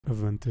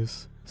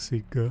Aventus,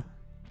 Sika.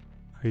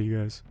 How you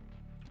guys?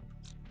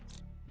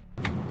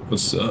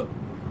 What's up?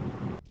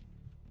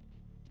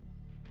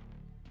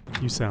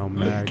 You sound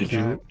mad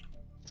cute.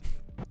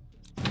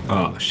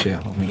 Oh shit,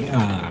 homie.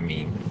 I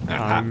mean,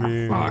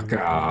 fuck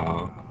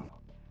off.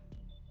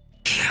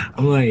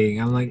 I'm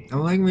like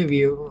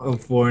maybe a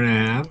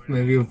 4.5,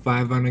 maybe a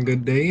 5 on a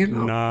good day, you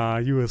know? Nah,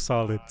 you a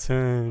solid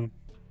 10.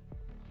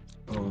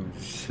 Oh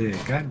shit,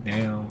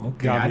 goddamn.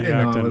 Okay, Got I me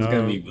didn't know I acting was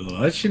gonna up. be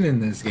blushing in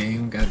this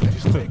game. Goddamn.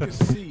 Just take a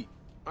seat.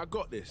 I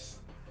got this.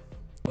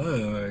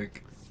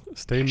 Fuck.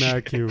 Stay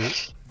mad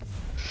cute.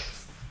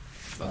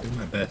 I'll do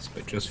my best,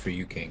 but just for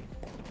you, King.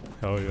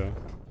 Hell yeah.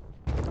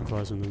 I'm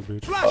flashing this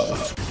bitch.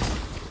 Flash!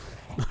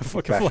 I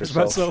fucking flashed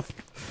myself.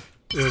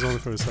 It was only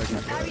for a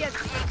second.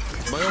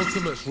 My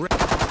ultimate's ready.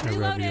 And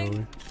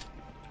ravioli.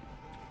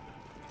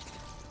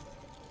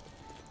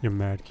 You're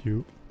mad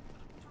cute.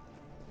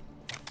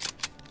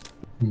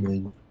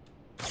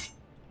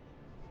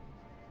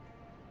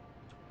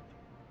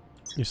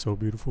 You're so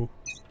beautiful.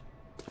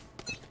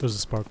 There's a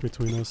spark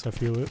between us, I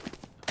feel it.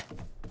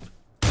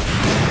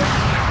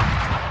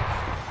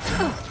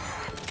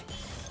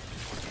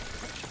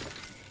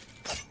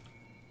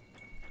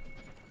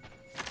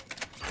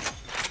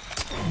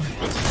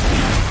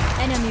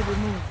 Enemy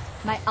removed.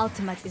 My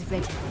ultimate is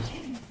ready.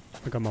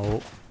 I got my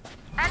ult.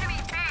 Enemy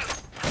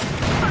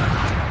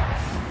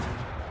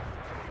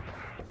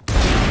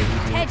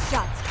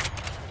headshot.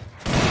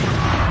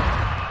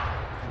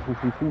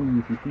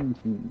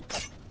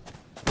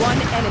 One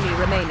enemy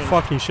remaining.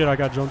 Fucking shit, I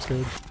got jump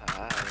scared.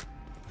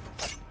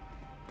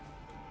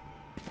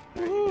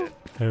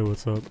 Hey,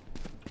 what's up?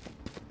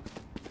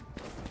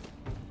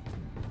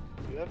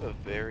 You have a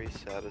very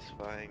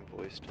satisfying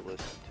voice to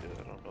listen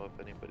to. I don't know if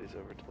anybody's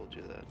ever told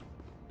you that.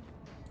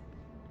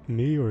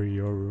 Me or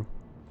Yoru?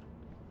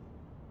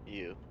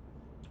 You.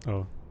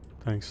 Oh,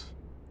 thanks.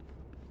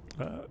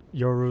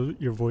 Yoru,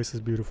 your voice is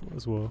beautiful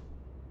as well.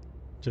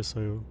 Just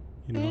so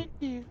you know.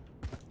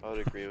 I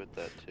would agree with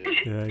that too.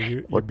 Yeah,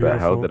 you're What beautiful. the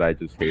hell did I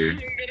just hear?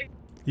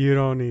 You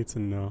don't need to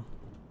know.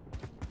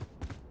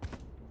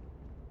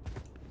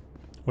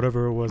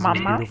 Whatever it was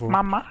beautiful.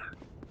 Mama.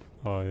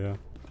 Oh yeah.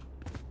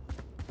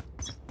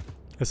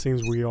 It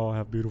seems we all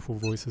have beautiful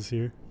voices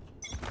here.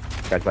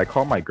 Guys, I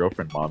call my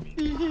girlfriend mommy.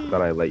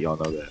 Thought I'd let y'all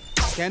know that.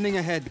 Standing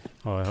ahead.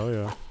 Oh hell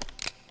yeah.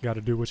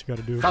 Gotta do what you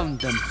gotta do.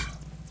 Found them.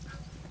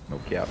 No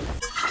cap.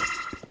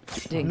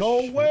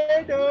 No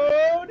way,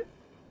 dude.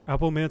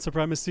 Appleman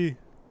supremacy.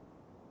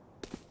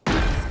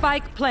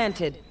 Spike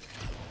planted.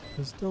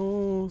 Just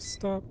don't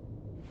stop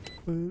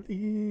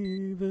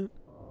believing.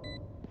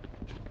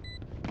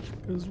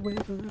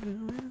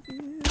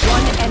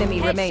 One enemy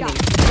remaining.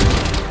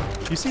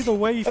 You see the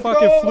way he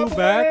fucking flew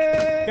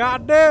back?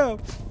 Goddamn!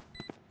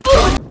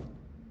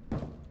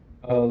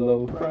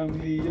 Hello from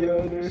the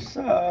other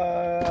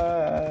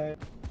side.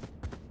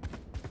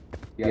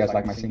 You guys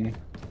like my singing?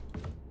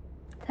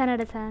 10 out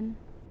of 10.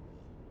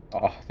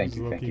 Oh, thank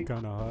you, thank you.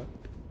 Kinda hot.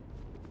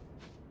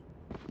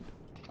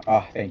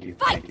 Oh, thank you,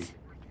 thank you.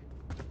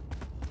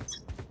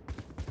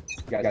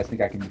 You guys think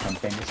I can become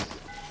famous?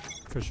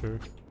 For sure.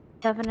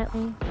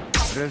 Definitely.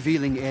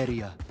 Revealing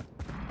area.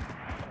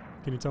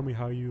 Can you tell me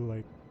how you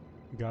like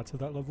got to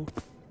that level?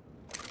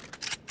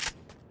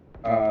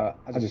 I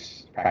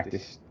just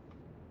practiced.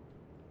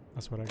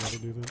 That's what I gotta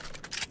do then.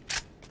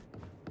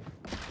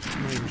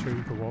 I'm not even sure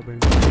you could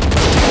wallbang.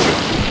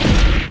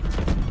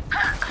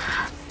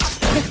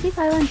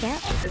 65 on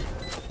jet.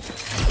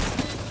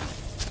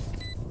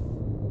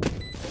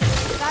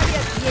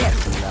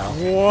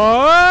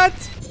 What?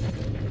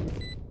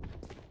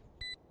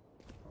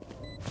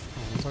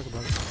 Oh, we'll talk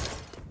about it.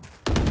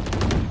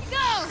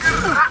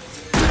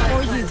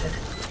 For you.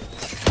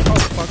 Oh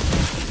fuck.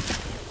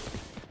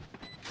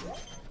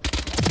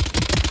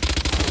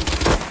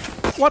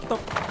 What the?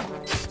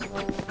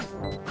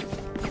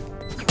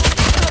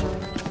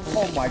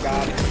 Oh my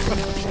god.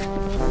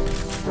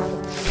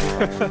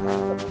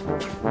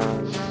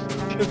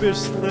 The bitch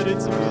slid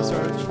into me and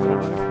started shooting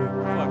my feet.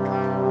 Fuck.